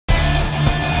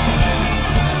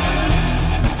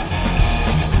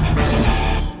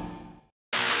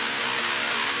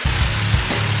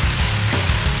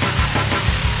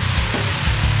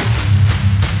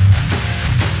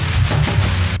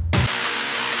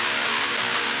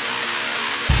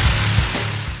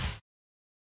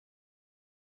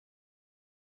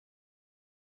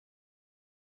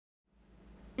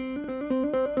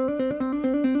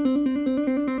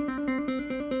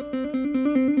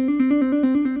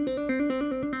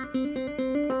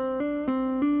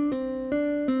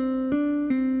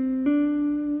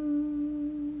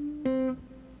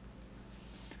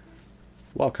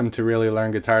Welcome to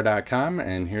ReallyLearnGuitar.com,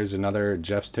 and here's another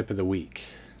Jeff's Tip of the Week.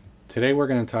 Today we're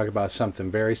going to talk about something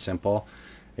very simple.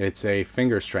 It's a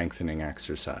finger strengthening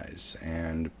exercise,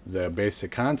 and the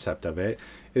basic concept of it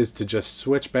is to just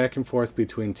switch back and forth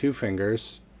between two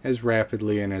fingers as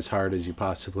rapidly and as hard as you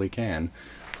possibly can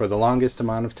for the longest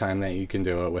amount of time that you can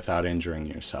do it without injuring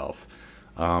yourself.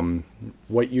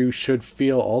 What you should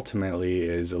feel ultimately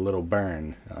is a little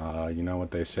burn. You know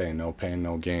what they say, no pain,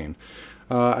 no gain.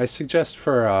 I suggest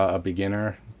for a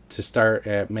beginner to start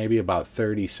at maybe about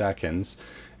 30 seconds.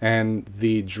 And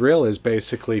the drill is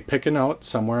basically pick a note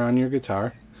somewhere on your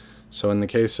guitar. So in the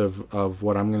case of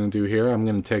what I'm going to do here, I'm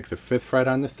going to take the 5th fret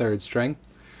on the 3rd string,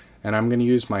 and I'm going to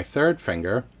use my 3rd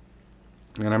finger,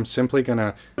 and I'm simply going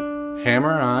to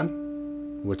hammer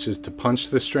on, which is to punch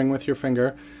the string with your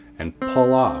finger, and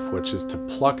pull off, which is to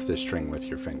pluck the string with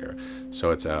your finger.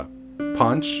 So it's a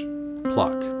punch,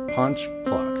 pluck,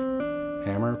 pluck,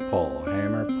 hammer, pull,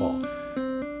 pull.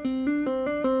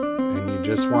 And you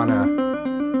just want to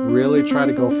really try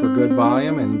to go for good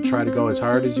volume and try to go as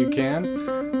hard as you can.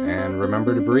 And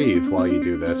remember to breathe while you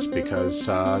do this, because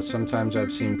sometimes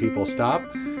I've seen people stop.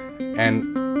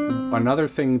 And another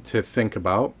thing to think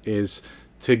about is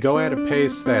to go at a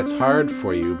pace that's hard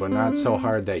for you, but not so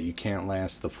hard that you can't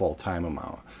last the full time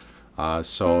amount.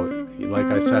 So like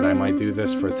I said, I might do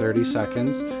this for 30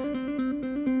 seconds.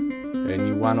 And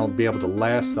you want to be able to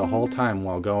last the whole time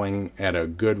while going at a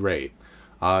good rate.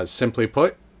 Simply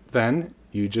put, then,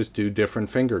 you just do different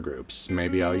finger groups.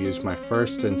 Maybe I'll use my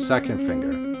 1st and 2nd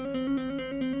finger.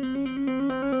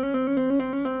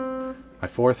 My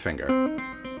 4th finger.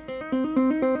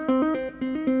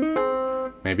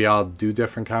 Maybe I'll do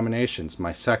different combinations.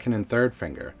 My 2nd and 3rd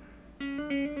finger.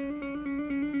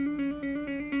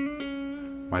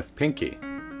 My pinky.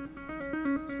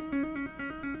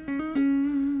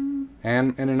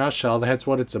 And in a nutshell, that's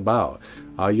what it's about.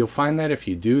 You'll find that if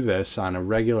you do this on a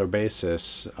regular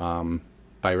basis,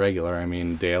 by regular I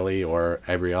mean daily or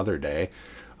every other day,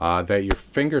 that your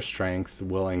finger strength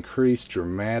will increase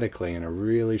dramatically in a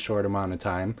really short amount of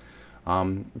time.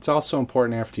 It's also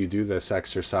important after you do this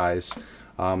exercise,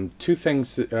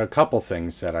 a couple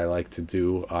things that I like to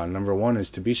do. Number one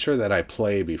is to be sure that I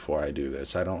play before I do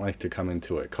this. I don't like to come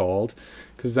into it cold,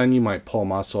 because then you might pull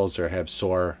muscles or have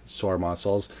sore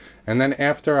muscles. And then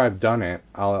after I've done it,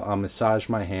 I'll massage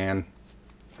my hand,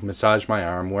 massage my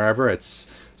arm, wherever it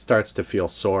starts to feel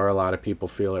sore. A lot of people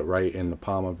feel it right in the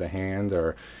palm of the hand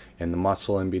or in the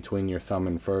muscle in between your thumb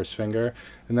and 1st finger.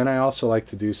 And then I also like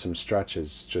to do some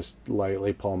stretches. Just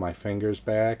lightly pull my fingers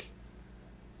back,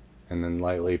 and then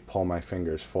lightly pull my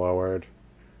fingers forward,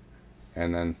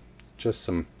 and then just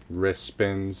some wrist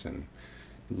spins and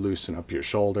loosen up your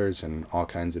shoulders and all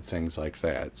kinds of things like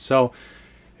that. So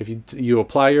if you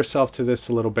apply yourself to this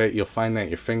a little bit, you'll find that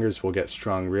your fingers will get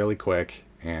strong really quick,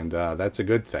 and that's a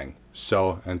good thing.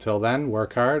 So until then,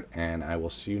 work hard, and I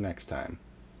will see you next time.